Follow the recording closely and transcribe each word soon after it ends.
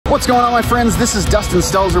What's going on, my friends? This is Dustin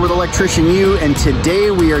with Electrician U, and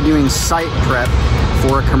today we are doing site prep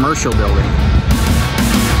for a commercial building.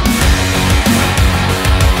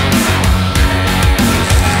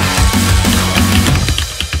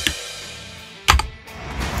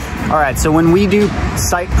 All right, so when we do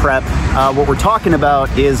site prep, what we're talking about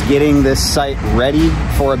is getting this site ready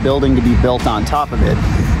for a building to be built on top of it.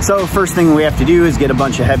 So first thing we have to do is get a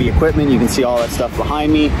bunch of heavy equipment. You can see all that stuff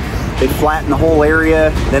behind me. They flatten the whole area,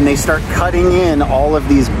 then they start cutting in all of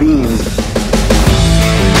these beams.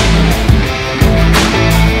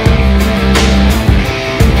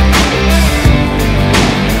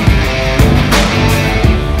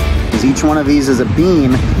 Each one of these is a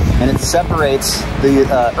beam, and it separates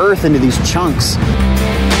the earth into these chunks.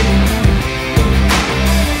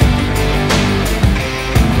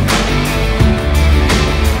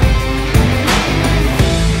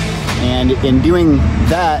 And in doing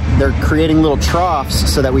that, they're creating little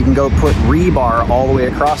troughs so that we can go put rebar all the way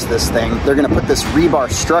across this thing. They're gonna put this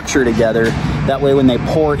rebar structure together. That way when they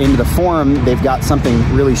pour into the form, they've got something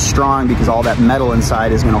really strong because all that metal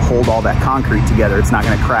inside is gonna hold all that concrete together. It's not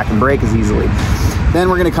gonna crack and break as easily. Then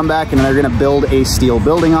we're gonna come back and they're gonna build a steel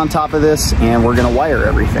building on top of this, and we're gonna wire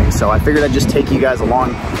everything. So I figured I'd just take you guys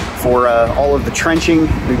along for all of the trenching.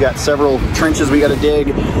 We've got several trenches we gotta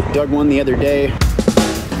dig. Dug one the other day.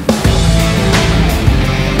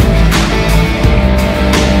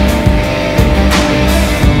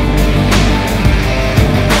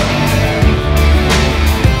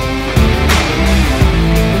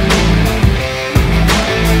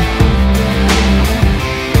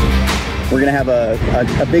 We're gonna have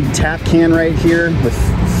a big tap can right here with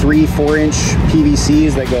 3 4-inch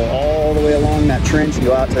PVCs that go all the way along that trench and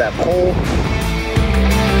go out to that pole.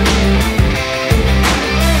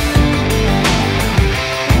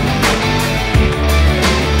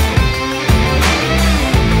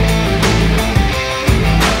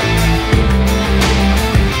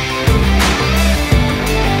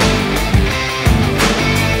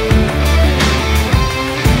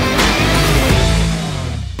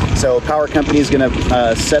 So power company is going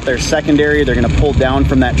to set their secondary. They're going to pull down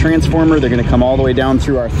from that transformer. They're going to come all the way down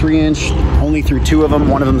through our 3-inch, only through 2 of them.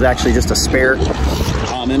 One of them is actually just a spare.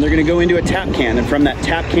 And they're going to go into a tap can. And from that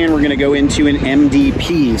tap can, we're going to go into an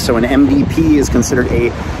MDP. So an MDP is considered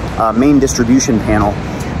a main distribution panel.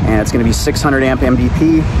 And it's going to be 600 amp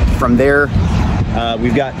MDP. From there,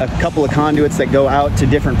 we've got a couple of conduits that go out to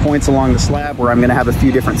different points along the slab where I'm going to have a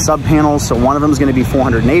few different sub panels. So one of them is going to be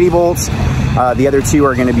 480 volts. The other 2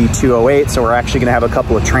 are going to be 208. So we're actually going to have a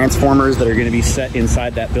couple of transformers that are going to be set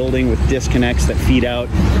inside that building with disconnects that feed out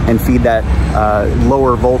and feed that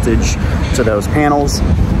lower voltage to those panels.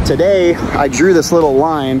 Today, I drew this little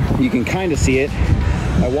line. You can kind of see it.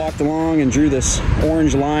 I walked along and drew this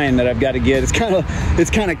orange line that I've got to get. It's kind of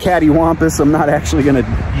cattywampus. I'm not actually going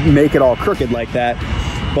to make it all crooked like that,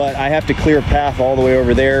 but I have to clear a path all the way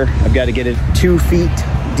over there. I've got to get it 2 feet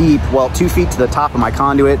deep, well, 2 feet to the top of my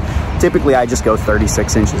conduit. Typically I just go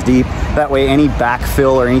 36 inches deep. That way any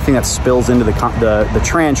backfill or anything that spills into the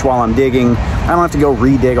trench while I'm digging, I don't have to go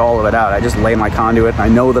re-dig all of it out. I just lay my conduit. I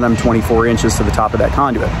know that I'm 24 inches to the top of that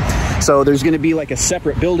conduit. So there's going to be like a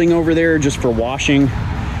separate building over there just for washing.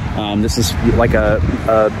 This is like a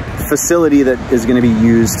facility that is going to be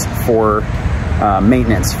used for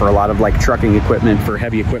maintenance for a lot of like trucking equipment, for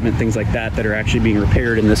heavy equipment, things like that that are actually being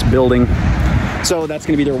repaired in this building. So that's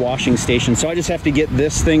going to be their washing station. So I just have to get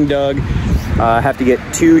this thing dug. I have to get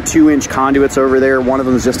 2 2-inch conduits over there. One of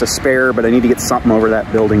them is just a spare, but I need to get something over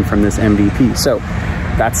that building from this MVP. So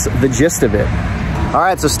that's the gist of it. All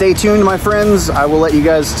right, so stay tuned, my friends. I will let you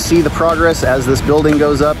guys see the progress as this building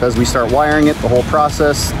goes up, as we start wiring it, the whole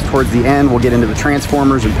process. Towards the end, we'll get into the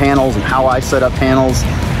transformers and panels and how I set up panels.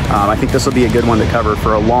 I think this will be a good one to cover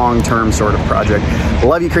for a long-term sort of project.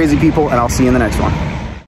 Love you, crazy people, and I'll see you in the next one.